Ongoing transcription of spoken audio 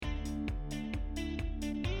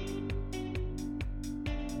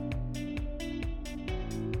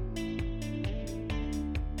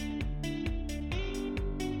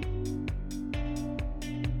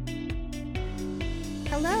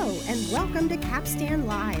Hello, and welcome to Capstan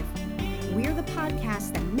Live. We're the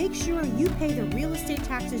podcast that makes sure you pay the real estate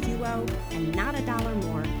taxes you owe and not a dollar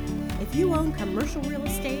more. If you own commercial real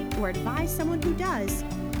estate or advise someone who does,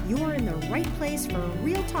 you're in the right place for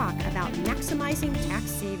real talk about maximizing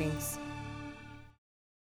tax savings.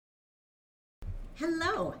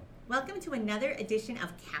 Hello, welcome to another edition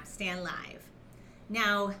of Capstan Live.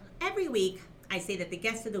 Now, every week I say that the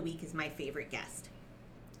guest of the week is my favorite guest.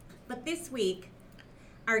 But this week,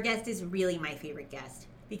 our guest is really my favorite guest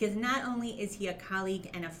because not only is he a colleague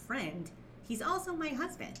and a friend, he's also my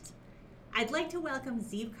husband. I'd like to welcome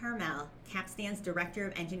Zeev Carmel, Capstan's Director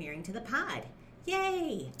of Engineering, to the pod.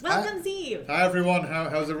 Yay! Welcome, Zeev. Hi, everyone.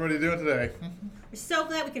 How's everybody doing today? We're so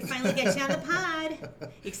glad we could finally get you on the pod. You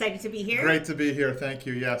excited to be here? Great to be here. Thank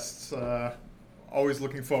you. Yes, always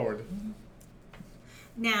looking forward.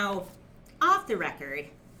 Now, off the record,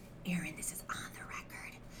 Aaron, this is on the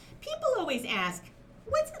record. People always ask,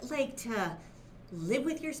 what's it like to live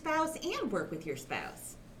with your spouse and work with your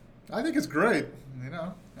spouse? I think it's great. You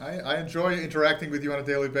know, I enjoy interacting with you on a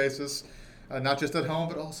daily basis, not just at home,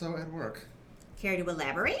 but also at work. Care to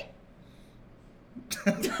elaborate?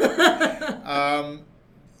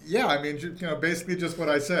 Yeah, I mean, basically just what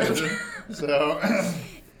I said. So,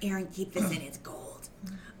 Aaron, keep this in, it's gold.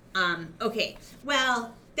 Okay,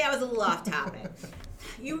 well, that was a little off topic.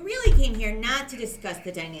 You really came here not to discuss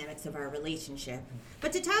the dynamics of our relationship,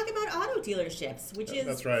 but to talk about auto dealerships, which is,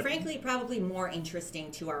 That's right. frankly, probably more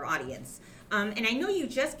interesting to our audience. And I know you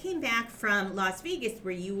just came back from Las Vegas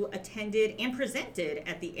where you attended and presented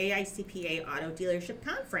at the AICPA Auto Dealership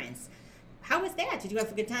Conference. How was that? Did you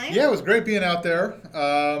have a good time? yeah, it was great being out there.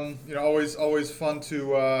 Always fun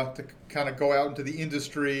to kind of go out into the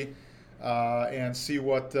industry and see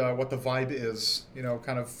what the vibe is. You know,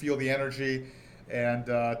 kind of feel the energy. And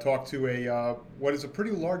talk to what is a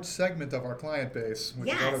pretty large segment of our client base,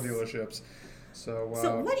 which is auto dealerships. So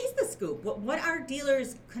what is the scoop? What are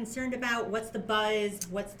dealers concerned about? What's the buzz?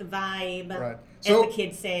 What's the vibe? Right. As the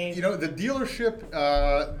kids say. You know, the dealership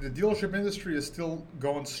industry is still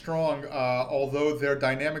going strong, although their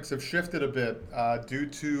dynamics have shifted a bit due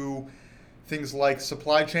to things like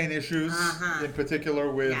supply chain issues, in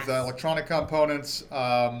particular with electronic components.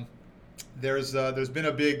 There's been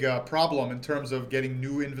a big problem in terms of getting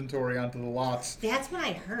new inventory onto the lots. That's what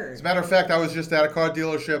I heard. As a matter of fact, I was just at a car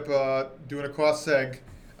dealership doing a cost seg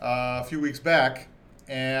a few weeks back,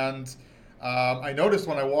 and I noticed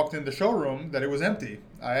when I walked in the showroom that it was empty.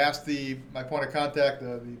 I asked my point of contact,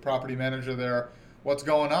 the property manager there, what's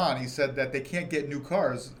going on? He said that they can't get new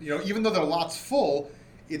cars. You know, even though their lot's full,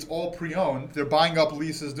 it's all pre-owned. They're buying up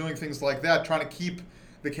leases, doing things like that, trying to keep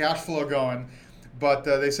the cash flow going. But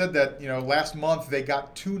they said that, last month they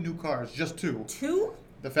got 2 new cars, just 2. 2?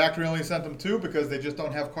 The factory only sent them 2 because they just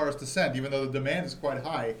don't have cars to send, even though the demand is quite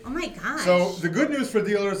high. Oh my gosh. So the good news for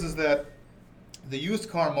dealers is that the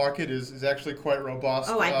used car market is actually quite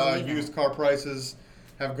robust. Oh, I believe it. Used car prices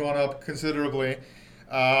have gone up considerably.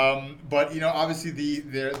 But, obviously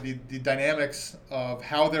the dynamics of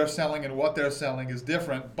how they're selling and what they're selling is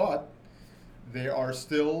different, but they are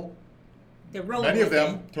still... They're rolling Many with of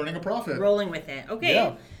them it. turning a profit. Rolling with it. Okay.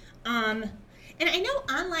 Yeah. And I know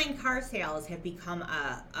online car sales have become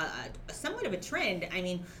a somewhat of a trend. I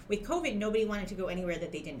mean, with COVID, nobody wanted to go anywhere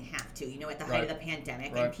that they didn't have to, at the height of the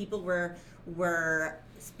pandemic. Right. And people were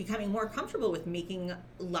becoming more comfortable with making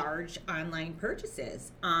large online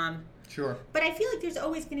purchases. Sure. But I feel like there's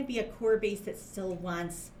always going to be a core base that still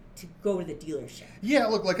wants to go to the dealership. Yeah,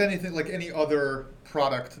 look, like any other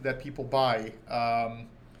product that people buy,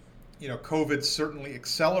 COVID certainly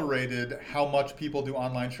accelerated how much people do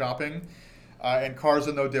online shopping, and cars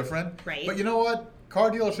are no different. Right. But you know what? Car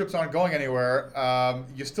dealerships aren't going anywhere.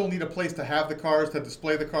 You still need a place to have the cars, to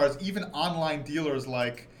display the cars. Even online dealers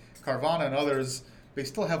like Carvana and others, they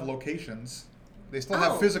still have locations. They still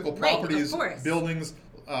have physical properties, buildings,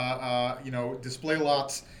 display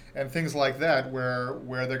lots, and things like that where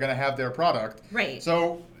they're going to have their product. Right.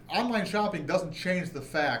 So online shopping doesn't change the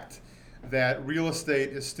fact that real estate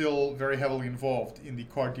is still very heavily involved in the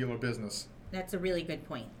car dealer business. That's a really good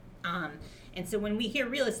point. And so when we hear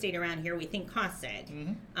real estate around here, we think cost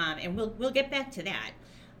seg, and we'll get back to that.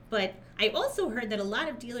 But I also heard that a lot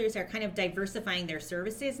of dealers are kind of diversifying their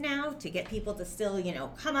services now to get people to still,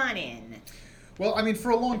 come on in. Well, I mean,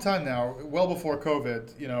 for a long time now, well before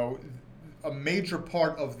COVID, a major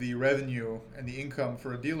part of the revenue and the income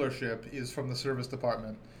for a dealership is from the service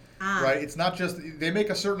department. Right? It's not just, they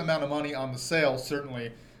make a certain amount of money on the sale,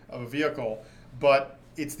 certainly, of a vehicle, but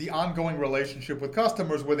it's the ongoing relationship with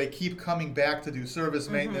customers where they keep coming back to do service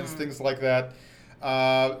maintenance, things like that.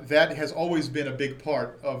 that has always been a big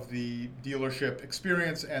part of the dealership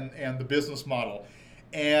experience and the business model.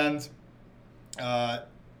 And that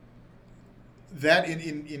that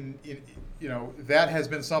has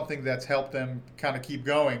been something that's helped them kind of keep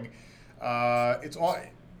going.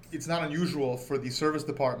 It's not unusual for the service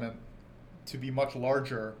department to be much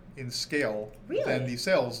larger in scale than the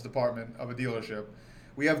sales department of a dealership.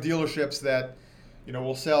 We have dealerships that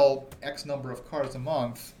will sell X number of cars a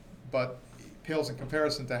month, but it pales in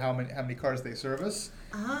comparison to how many cars they service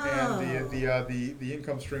and the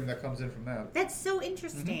income stream that comes in from that. That's so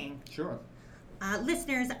interesting. Mm-hmm. Sure.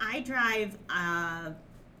 Listeners, I drive a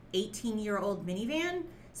 18-year-old minivan,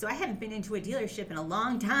 so I haven't been into a dealership in a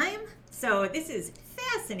long time. So this is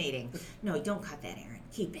fascinating. No, don't cut that, Aaron.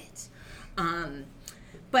 Keep it.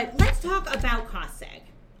 But let's talk about cost seg.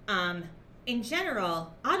 In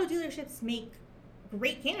general, auto dealerships make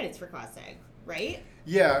great candidates for cost seg, right?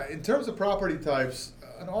 Yeah, in terms of property types,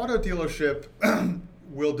 an auto dealership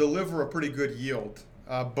will deliver a pretty good yield,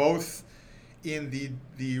 both in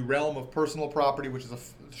the realm of personal property, which is a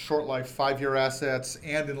short life 5-year assets,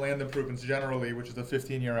 and in land improvements generally, which is a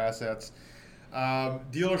 15-year assets.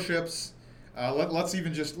 Dealerships,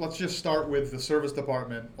 let's just start with the service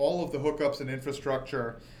department. All of the hookups and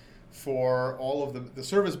infrastructure for all of the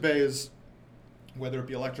service bays, whether it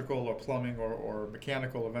be electrical or plumbing or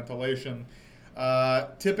mechanical or ventilation,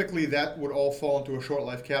 typically that would all fall into a short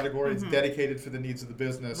life category. Mm-hmm. It's dedicated for the needs of the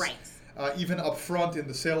business. Right. Even up front in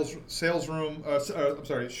the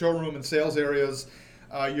showroom and sales areas,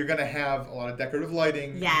 you're going to have a lot of decorative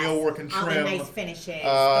lighting, millwork and trim, all the nice finishes,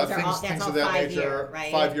 things of that nature.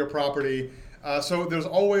 5-year property. So there's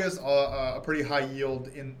always a pretty high yield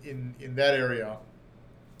in that area,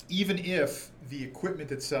 even if the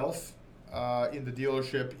equipment itself in the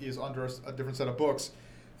dealership is under a different set of books.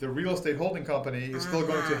 The real estate holding company is still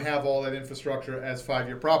going to have all that infrastructure as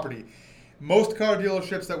 5-year property. Most car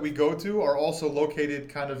dealerships that we go to are also located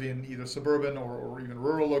kind of in either suburban or even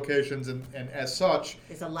rural locations, and as such,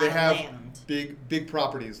 they have big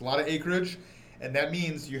properties, a lot of acreage, and that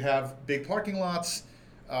means you have big parking lots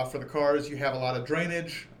for the cars. You have a lot of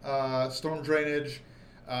drainage, storm drainage.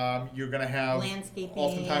 You're going to have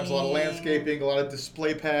oftentimes a lot of landscaping, a lot of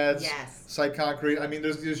display pads, site concrete. I mean,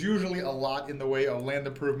 there's usually a lot in the way of land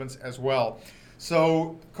improvements as well.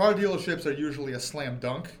 So car dealerships are usually a slam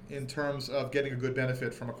dunk in terms of getting a good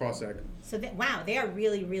benefit from a cost seg. So they are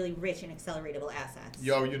really, really rich in acceleratable assets.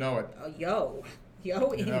 Yo, you know it. Yo,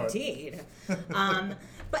 indeed.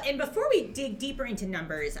 But before we dig deeper into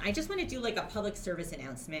numbers, I just want to do like a public service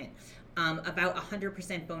announcement about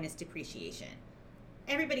 100% bonus depreciation.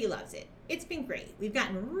 Everybody loves it. It's been great. We've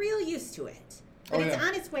gotten real used to it. But it's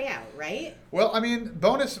on its way out, right? Well, I mean,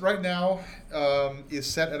 bonus right now is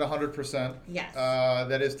set at 100%. Yes.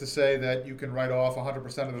 That is to say that you can write off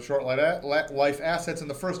 100% of the short life assets in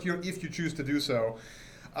the first year if you choose to do so.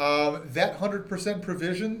 That 100%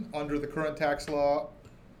 provision under the current tax law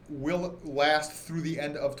will last through the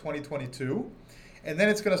end of 2022. And then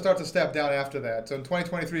it's going to start to step down after that. So in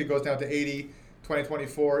 2023, it goes down to 80.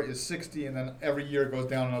 2024 is 60, and then every year it goes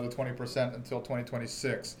down another 20% until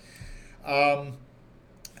 2026.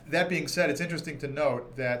 That being said, it's interesting to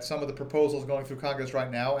note that some of the proposals going through Congress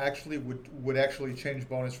right now actually would actually change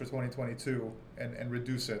bonus for 2022 and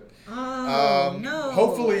reduce it. No.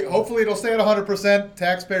 Hopefully it'll stay at 100%.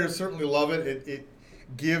 Taxpayers certainly love it. It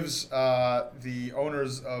gives the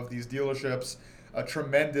owners of these dealerships a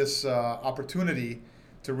tremendous opportunity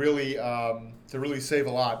to really save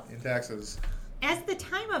a lot in taxes. At the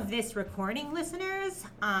time of this recording, listeners,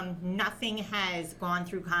 nothing has gone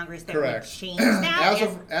through Congress that Correct. would change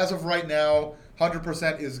that. As of right now,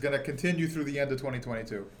 100% is going to continue through the end of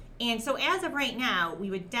 2022. And so as of right now, we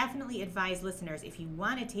would definitely advise listeners, if you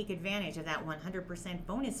want to take advantage of that 100%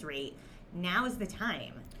 bonus rate, now is the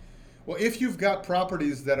time. Well, if you've got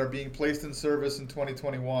properties that are being placed in service in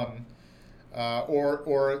 2021,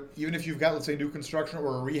 or even if you've got, let's say, new construction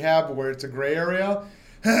or a rehab where it's a gray area,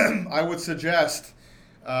 I would suggest,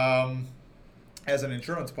 as an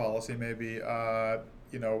insurance policy, maybe,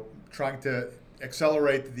 trying to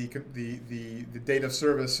accelerate the date of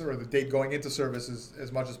service or the date going into service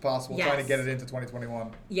as much as possible, trying to get it into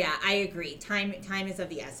 2021. Yeah, I agree. Time is of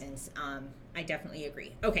the essence. I definitely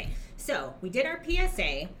agree. Okay, so we did our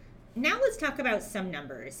PSA. Now let's talk about some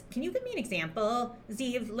numbers. Can you give me an example,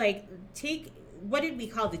 Zeev? What did we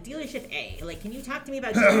call the dealership A? Can you talk to me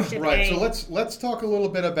about dealership right, A? Right, so let's talk a little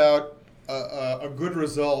bit about a good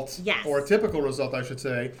result, or a typical result, I should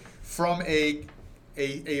say, from a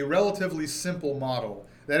relatively simple model.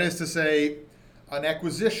 That is to say, an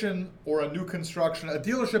acquisition or a new construction, a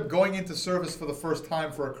dealership going into service for the first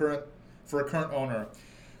time for a current for a current owner.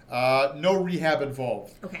 No rehab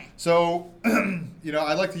involved. Okay. So,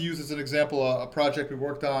 I'd like to use as an example a project we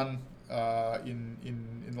worked on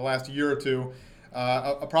in the last year or two,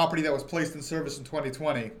 a property that was placed in service in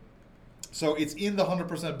 2020. So it's in the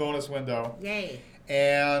 100% bonus window. Yay.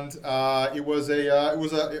 And it was a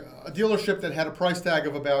dealership that had a price tag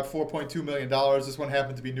of about $4.2 million. This one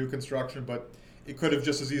happened to be new construction, but it could have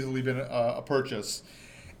just as easily been a purchase.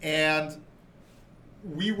 And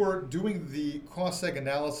we were doing the cost seg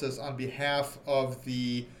analysis on behalf of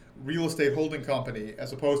the real estate holding company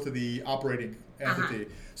as opposed to the operating entity.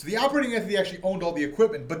 So the operating entity actually owned all the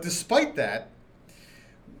equipment, but despite that,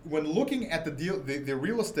 when looking at the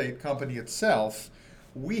real estate company itself,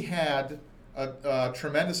 we had a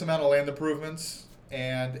tremendous amount of land improvements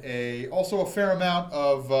and also a fair amount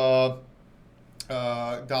of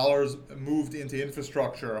dollars moved into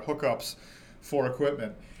infrastructure, hookups for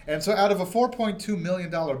equipment. And so out of a $4.2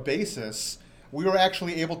 million basis, we were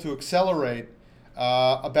actually able to accelerate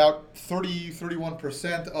about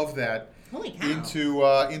 31% of that Holy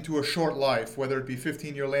cow. into a short life, whether it be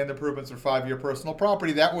 15-year land improvements or 5-year personal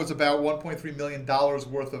property. That was about $1.3 million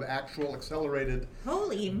worth of actual accelerated.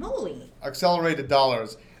 Holy moly. Accelerated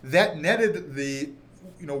dollars. That netted with the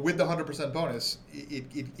 100% bonus,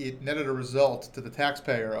 it netted a result to the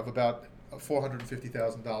taxpayer of about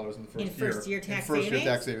 $450,000 in the first year. In first year tax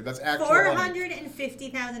savings? That's actual money.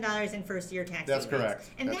 $450,000 in first year tax That's savings. correct.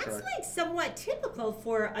 And that's that's correct. like somewhat typical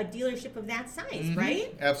for a dealership of that size,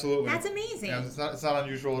 right? Absolutely. That's amazing. Yeah, it's not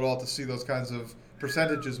unusual at all to see those kinds of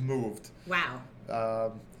percentages moved. Wow.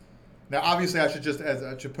 Now, obviously, I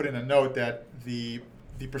should put in a note that the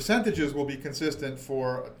percentages will be consistent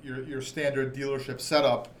for your standard dealership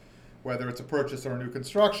setup, whether it's a purchase or a new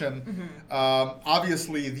construction.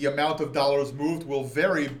 Obviously, the amount of dollars moved will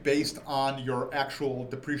vary based on your actual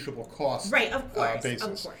depreciable cost. Right, of course.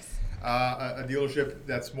 Basis. Of course. A dealership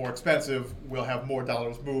that's more expensive will have more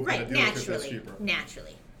dollars moved than a dealership that's cheaper.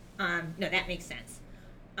 Naturally. No, that makes sense.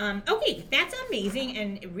 Okay, that's amazing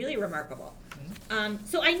and really remarkable.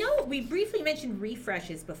 So I know we briefly mentioned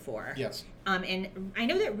refreshes before. Yes. And I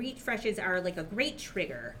know that refreshes are like a great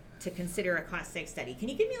trigger to consider a cost seg study. Can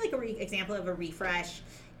you give me like an example of a refresh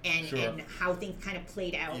and how things kind of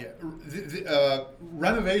played out? Yeah.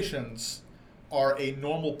 Renovations are a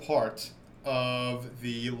normal part of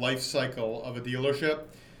the life cycle of a dealership.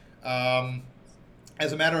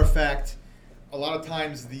 As a matter of fact, a lot of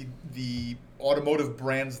times the automotive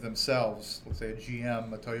brands themselves, let's say a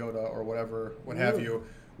GM, a Toyota, or what have you,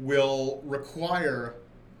 will require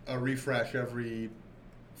a refresh every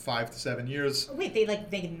 5 to 7 years. Oh, wait,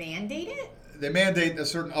 they mandate it? They mandate a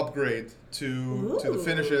certain upgrade to the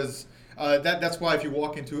finishes. That's why if you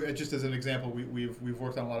walk into, just as an example, we've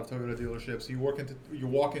worked on a lot of Toyota dealerships. You walk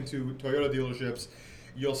into Toyota dealerships,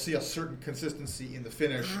 you'll see a certain consistency in the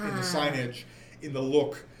finish, in the signage, in the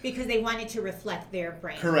look. Because they want it to reflect their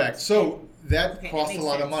brand. Correct. So that costs a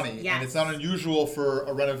lot of sense. money, Yes. and it's not unusual for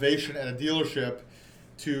a renovation at a dealership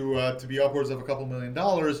to be upwards of a couple $1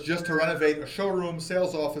 million just to renovate a showroom,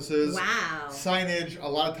 sales offices, signage. A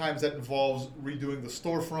lot of times that involves redoing the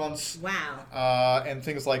storefronts, and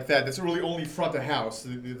things like that. That's really only front of house.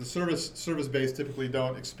 The service base typically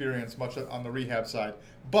don't experience much on the rehab side.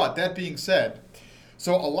 But that being said,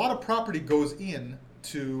 so a lot of property goes in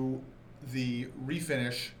to the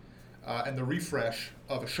refinish and the refresh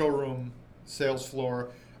of a showroom, sales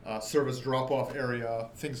floor, service drop-off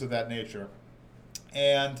area, things of that nature.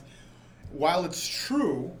 And while it's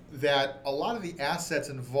true that a lot of the assets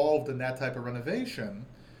involved in that type of renovation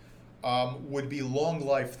would be long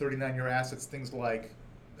life 39-year assets, things like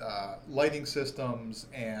lighting systems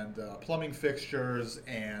and plumbing fixtures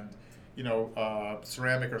and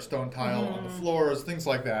ceramic or stone tile on the floors, things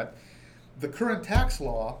like that, the current tax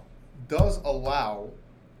law does allow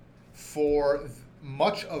for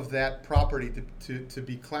much of that property to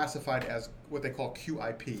be classified as what they call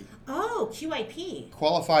QIP. Oh, QIP.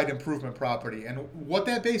 Qualified Improvement Property. And what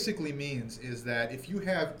that basically means is that if you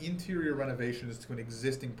have interior renovations to an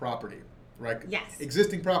existing property, right? Yes.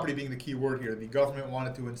 Existing property being the key word here, the government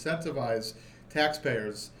wanted to incentivize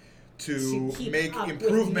taxpayers to make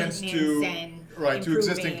improvements to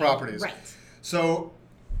existing properties. Right. So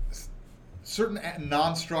certain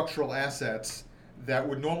non-structural assets that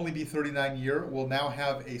would normally be 39-year will now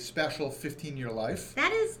have a special 15-year life.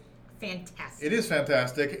 That is fantastic. It is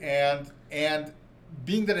fantastic, and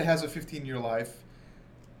being that it has a 15-year life,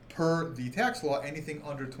 per the tax law, anything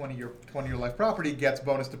under 20-year life property gets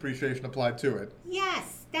bonus depreciation applied to it.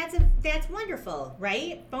 Yes, that's wonderful,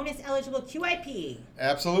 right? Bonus eligible QIP.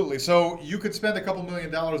 Absolutely. So you could spend a couple $1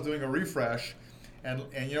 million doing a refresh, and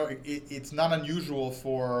it's not unusual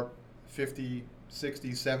for 50,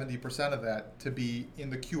 60, 70% of that to be in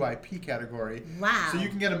the QIP category. Wow. So you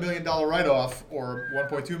can get $1 million write-off or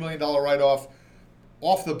 $1.2 million write-off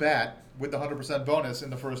off the bat with the 100% bonus in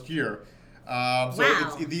the first year. Wow.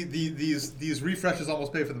 These refreshes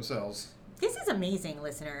almost pay for themselves. This is amazing,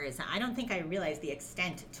 listeners. I don't think I realized the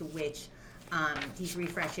extent to which these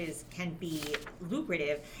refreshes can be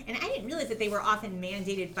lucrative, and I didn't realize that they were often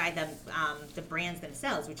mandated by the brands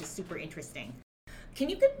themselves, which is super interesting. Can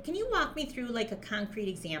you walk me through like a concrete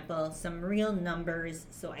example, some real numbers,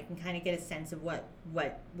 so I can kind of get a sense of what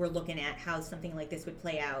we're looking at, how something like this would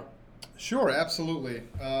play out? Sure, absolutely.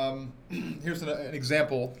 Here's an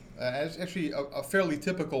example, actually a fairly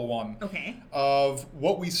typical one, Okay. of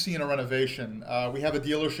what we see in a renovation. We have a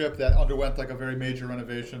dealership that underwent like a very major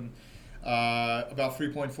renovation. About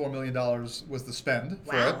 $3.4 million was the spend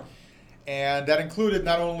for it. Wow. And that included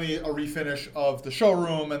not only a refinish of the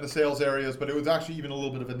showroom and the sales areas, but it was actually even a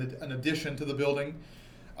little bit of an addition to the building.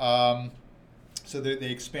 So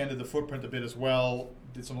they expanded the footprint a bit as well,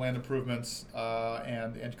 did some land improvements,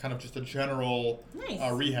 and kind of just a general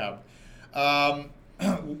Nice. rehab.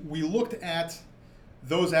 We looked at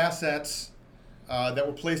those assets that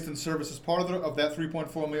were placed in service as part of that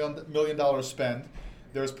 $3.4 million spend.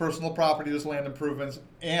 There's personal property, there's land improvements,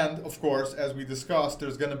 and of course, as we discussed,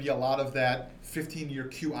 there's going to be a lot of that 15-year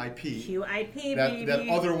QIP. QIP, That baby.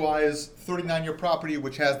 otherwise 39-year property,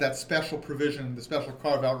 which has that special provision, the special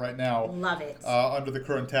carve-out right now. Love it. Under the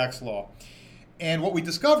current tax law. And what we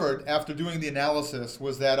discovered after doing the analysis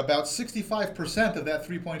was that about 65% of that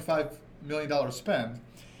 $3.5 million spend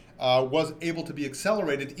was able to be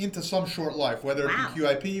accelerated into some short life, whether Wow.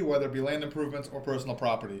 it be QIP, whether it be land improvements, or personal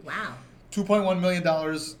property. Wow. $2.1 million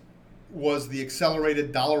was the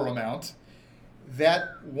accelerated dollar amount.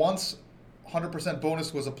 That, once 100%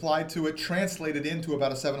 bonus was applied to it, translated into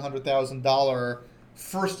about a $700,000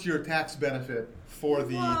 first-year tax benefit for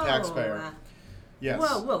the Whoa. taxpayer. Yes.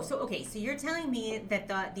 Whoa. So you're telling me that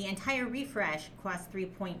the entire refresh cost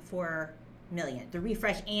 $3.4 million, the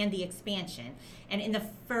refresh and the expansion, and in the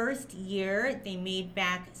first year they made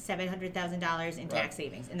back $700,000 in tax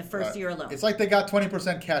savings in the first year alone. It's like they got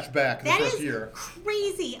 20% cash back the first year.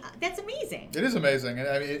 Crazy. That's amazing. It is amazing, and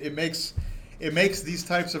I mean, it makes these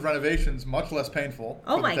types of renovations much less painful.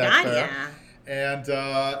 Oh for my the God, taxpayer. yeah. And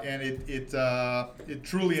it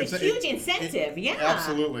truly It's a huge incentive, yeah.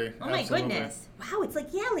 Absolutely. Oh my absolutely. goodness. Wow, it's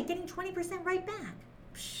like getting 20% right back.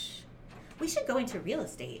 Psh. We should go into real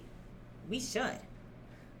estate. We should.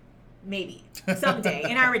 Maybe. Someday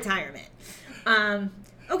in our retirement.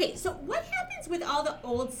 Okay, so what happens with all the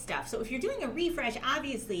old stuff? So if you're doing a refresh,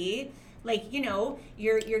 obviously,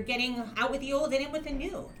 you're getting out with the old and in with the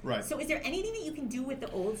new. Right. So is there anything that you can do with the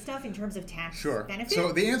old stuff in terms of tax Sure. benefit?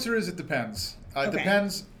 So the answer is it depends. It Okay.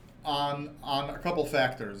 depends on a couple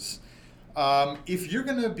factors. If you're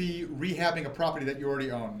going to be rehabbing a property that you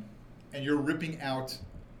already own, and you're ripping out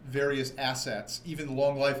various assets, even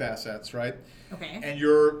long life assets, right? Okay. And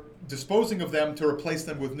you're disposing of them to replace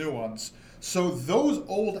them with new ones. So those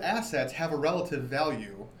old assets have a relative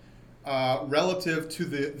value relative to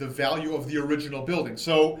the value of the original building.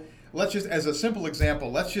 So let's just, as a simple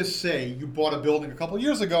example, let's just say you bought a building a couple of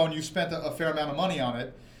years ago and you spent a fair amount of money on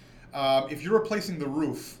it. If you're replacing the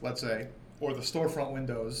roof, let's say, or the storefront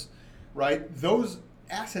windows, right? Those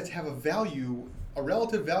assets have a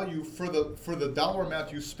relative value for the dollar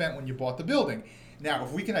amount you spent when you bought the building. Now,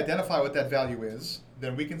 if we can identify what that value is,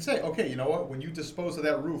 then we can say, okay, you know what? When you dispose of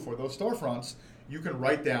that roof or those storefronts, you can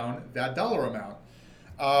write down that dollar amount.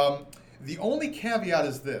 The only caveat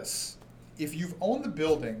is this. If you've owned the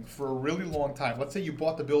building for a really long time, let's say you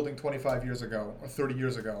bought the building 25 years ago or 30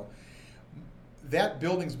 years ago, that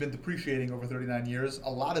building's been depreciating over 39 years.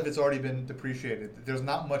 A lot of it's already been depreciated. There's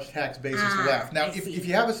not much tax basis left. Now, if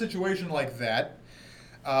you have a situation like that,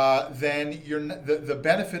 then the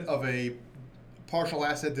benefit of a partial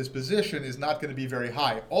asset disposition is not going to be very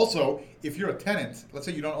high. Also, if you're a tenant, let's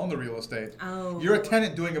say you don't own the real estate, you're a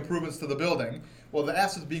tenant doing improvements to the building, well, the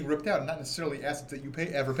assets being ripped out are not necessarily assets that you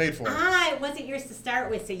ever paid for. It wasn't yours to start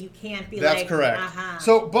with, so you can't be That's correct.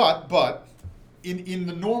 So, but in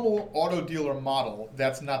the normal auto dealer model,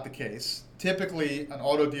 that's not the case. Typically, an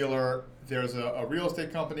auto dealer, there's a real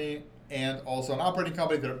estate company and also an operating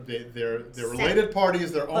company. They're related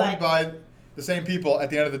parties. They're owned by the same people at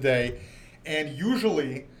the end of the day. And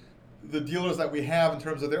usually, the dealers that we have in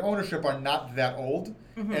terms of their ownership are not that old.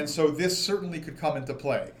 Mm-hmm. And so this certainly could come into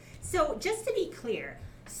play. So just to be clear,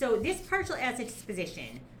 so this partial asset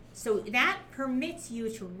disposition, so that permits you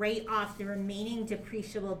to write off the remaining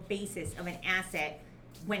depreciable basis of an asset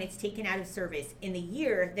when it's taken out of service in the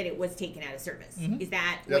year that it was taken out of service. Mm-hmm. Is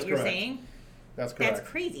that That's what you're correct. saying? That's correct. That's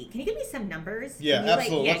crazy. Can you give me some numbers? Yeah, Can you,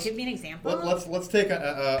 absolutely. Give me an example. Let's take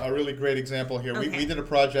a really great example here. Okay. We did a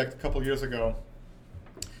project a couple years ago.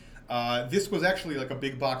 This was actually like a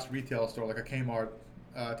big box retail store, like a Kmart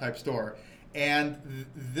type store. And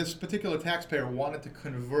this particular taxpayer wanted to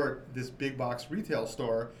convert this big box retail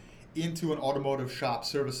store into an automotive shop,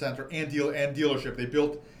 service center, and dealership.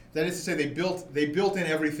 That is to say, they built in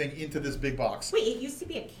everything into this big box. Wait, it used to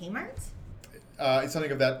be a Kmart? It's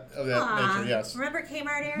something of that nature, yes. Remember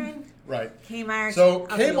Kmart, Aaron? Right. Kmart. So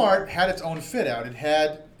Kmart had its own fit out. It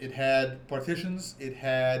had partitions. It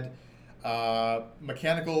had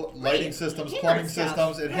mechanical lighting systems, Kmart plumbing stuff.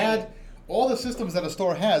 systems. It had all the systems that a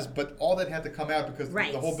store has, but all that had to come out because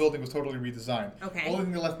the whole building was totally redesigned. Okay. The only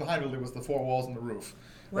thing they left behind really was the four walls and the roof.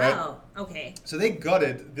 Wow. Right? Okay. So they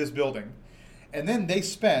gutted this building, and then they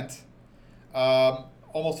spent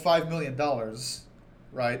almost $5 million,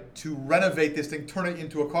 right, to renovate this thing, turn it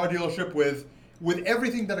into a car dealership with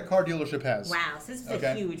everything that a car dealership has. Wow. So this is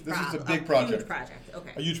a huge project. This is a big project. Huge project.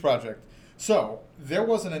 Okay. A huge project. So there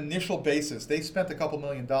was an initial basis. They spent a couple $1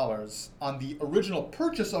 million on the original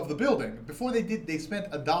purchase of the building. Before they did, they spent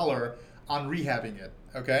 $1 on rehabbing it.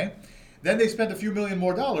 Okay. Then they spent a few million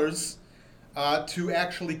more dollars to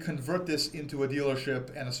actually convert this into a dealership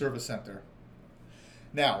and a service center.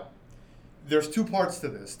 Now, there's two parts to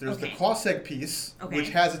this. There's the cost seg piece, which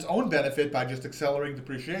has its own benefit by just accelerating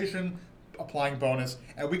depreciation, applying bonus,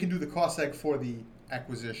 and we can do the cost seg for the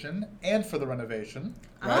acquisition and for the renovation.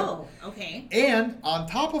 Right? Oh, okay. And on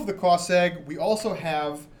top of the cost seg, we also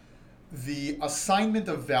have the assignment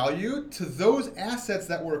of value to those assets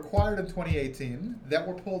that were acquired in 2018 that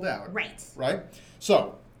were pulled out. Right. Right?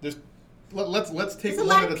 So let's take There's one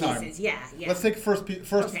a at a lot of time. pieces. Yeah. Let's take first piece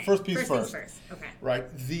first. Okay. Right.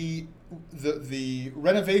 The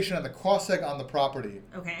renovation and the cost seg on the property.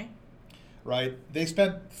 Okay. Right. They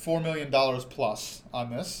spent $4 million plus on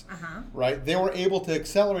this. Uh-huh. Right. They were able to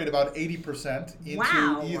accelerate about 80%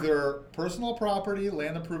 into either personal property,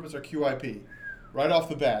 land improvements, or QIP, right off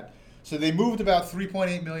the bat. So they moved about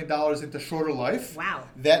 $3.8 million into shorter life. Wow.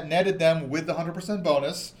 That netted them with the 100%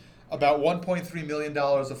 bonus about $1.3 million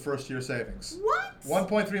of first-year savings. What?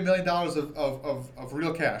 $1.3 million of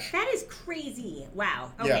real cash. That is crazy.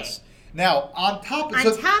 Wow. Okay. Yes. Now, on top of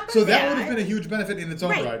that would have been a huge benefit in its own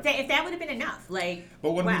right. If that would have been enough.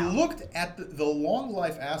 But when we looked at the long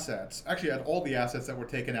life assets, actually at all the assets that were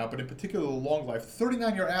taken out, but in particular the long life,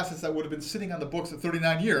 39-year assets that would have been sitting on the books at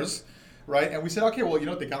 39 years, right? And we said, okay, well,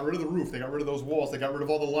 they got rid of the roof, they got rid of those walls, they got rid of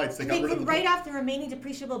all the lights, they got rid of the... write off the remaining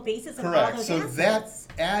depreciable basis of all Correct. those So assets.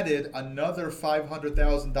 that added another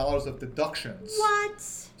 $500,000 of deductions. What?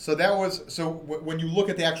 So that was when you look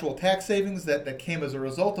at the actual tax savings that came as a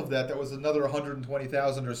result of that, that was another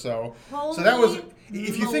 $120,000 or so. Holy so that was,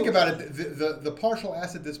 if you think about moly. it, the partial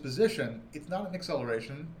asset disposition, it's not an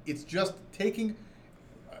acceleration. It's just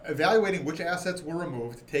evaluating which assets were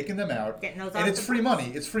removed, taking them out, and it's free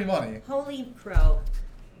money. It's free money. Holy crow!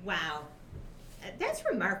 Wow, that's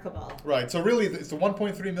remarkable. Right. So really, it's the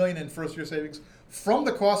 $1.3 million in first-year savings from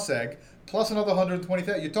the cost seg, plus another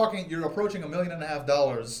 $120,000. You're approaching $1.5 million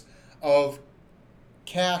of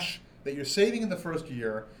cash that you're saving in the first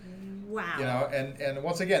year. Wow. And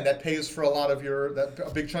once again, that pays for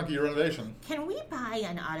a big chunk of your renovation. Can we buy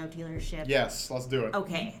an auto dealership? Yes, let's do it.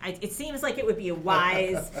 Okay. It seems like it would be a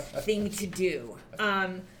wise thing to do.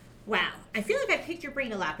 Wow. I feel like I picked your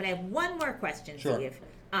brain a lot, but I have one more question, Sure. Steve.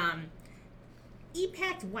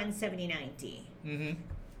 EPACT 179D. Mm-hmm.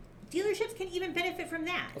 Dealerships can even benefit from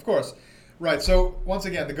that. Of course. Right. So once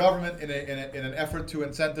again, the government, in an effort to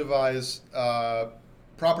incentivize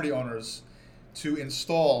property owners to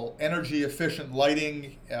install energy-efficient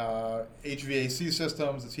lighting, HVAC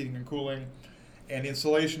systems, that's heating and cooling, and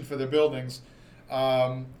insulation for their buildings,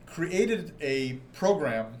 created a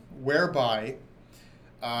program whereby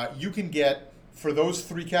you can get, for those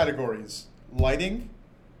three categories, lighting,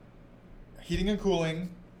 heating and cooling,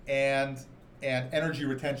 and energy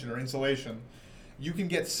retention or insulation, you can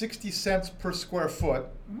get 60 cents per square foot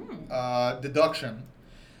deduction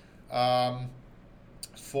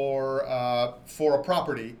for a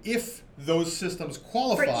property if those systems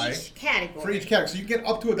qualify for each category. So you get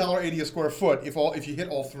up to $1.80 a square foot if you hit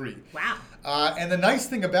all three. Wow. And the nice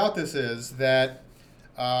thing about this is that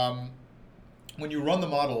when you run the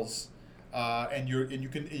models and you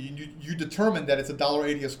determine that it's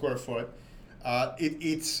 $1.80 a square foot,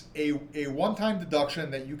 it's a one-time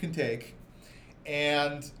deduction that you can take,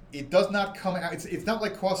 and it does not come out. It's not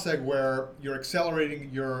like cost seg where you're accelerating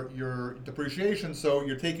your depreciation, so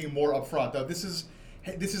you're taking more upfront. Now, this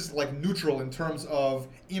is like neutral in terms of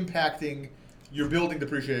impacting your building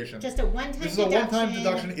depreciation. Just a one-time deduction. This is a one-time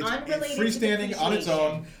deduction. It's unrelated freestanding to on its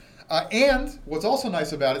own. And what's also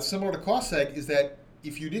nice about it, similar to cost seg, is that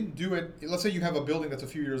if you didn't do it, let's say you have a building that's a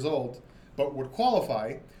few years old, but would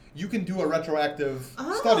qualify, you can do a retroactive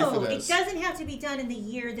study for this. It doesn't have to be done in the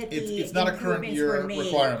year that it's not a current year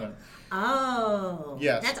requirement. Oh,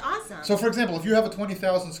 yes. That's awesome. So, for example, if you have a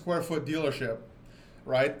 20,000 square foot dealership,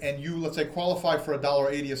 right, and you, let's say, qualify for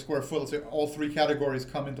 $1.80 a square foot, let's say all three categories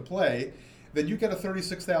come into play, then you get a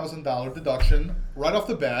 $36,000 deduction right off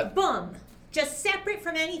the bat. Boom. Just separate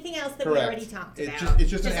from anything else that Correct. we already talked about.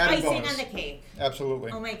 It's just an added bonus. Icing on the cake.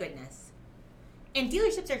 Absolutely. Oh my goodness. And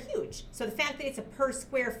dealerships are huge, so the fact that it's a per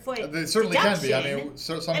square foot they certainly deduction, can be. I mean,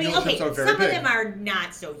 some dealerships are very some big. of them are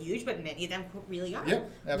not so huge, but many of them really are.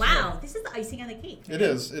 Yep, absolutely. Wow, this is the icing on the cake. It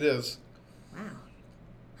is. It is. Wow.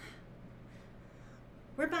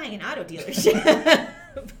 We're buying an auto dealership.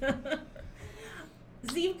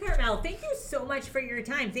 Zeev Carmel, thank you so much for your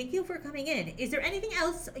time. Thank you for coming in. Is there anything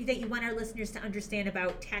else that you want our listeners to understand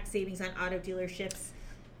about tax savings on auto dealerships?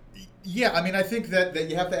 Yeah, I mean, I think that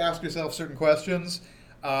you have to ask yourself certain questions.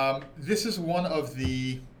 This is one of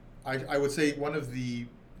the, I would say, one of the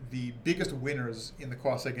biggest winners in the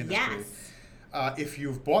cost seg industry. Yes. If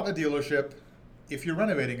you've bought a dealership, if you're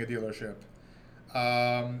renovating a dealership,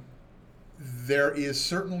 there is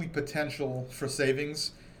certainly potential for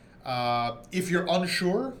savings. If you're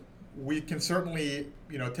unsure, we can certainly,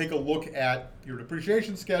 take a look at your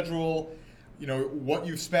depreciation schedule, what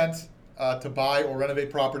you've spent to buy or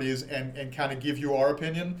renovate properties, and kind of give you our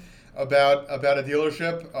opinion about a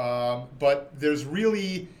dealership. But it's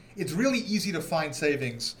really easy to find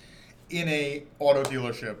savings in a auto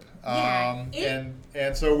dealership.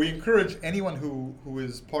 And so we encourage anyone who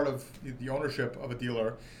is part of the ownership of a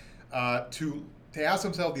dealer to ask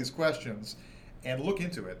themselves these questions and look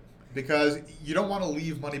into it, because you don't want to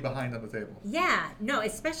leave money behind on the table. Yeah, no,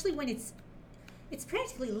 especially when it's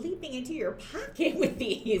practically leaping into your pocket with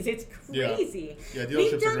these. It's crazy. Yeah,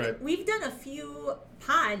 dealerships are great. We've done a few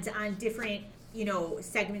pods on different,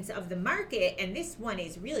 segments of the market, and this one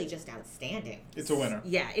is really just outstanding. It's a winner.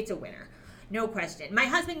 Yeah, it's a winner. No question. My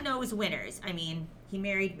husband knows winners. I mean, he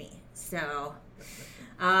married me, so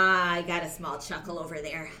I got a small chuckle over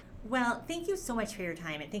there. Well, thank you so much for your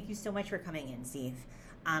time, and thank you so much for coming in, Zeev.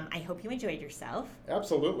 I hope you enjoyed yourself.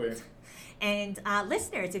 Absolutely. And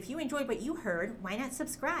listeners, if you enjoyed what you heard, why not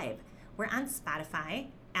subscribe? We're on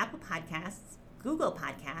Spotify, Apple Podcasts, Google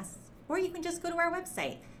Podcasts, or you can just go to our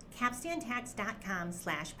website,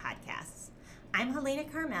 capstantax.com/podcasts. I'm Helena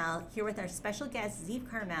Carmel, here with our special guest, Zeev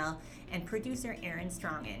Carmel, and producer, Aaron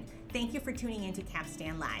Strongen. Thank you for tuning in to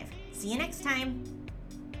Capstan Live. See you next time.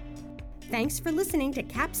 Thanks for listening to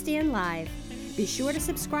Capstan Live. Be sure to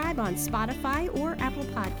subscribe on Spotify or Apple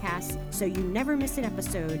Podcasts so you never miss an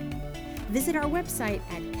episode. Visit our website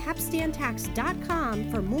at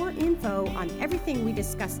capstantax.com for more info on everything we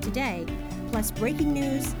discussed today, plus breaking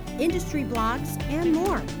news, industry blogs, and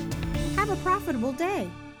more. Have a profitable day.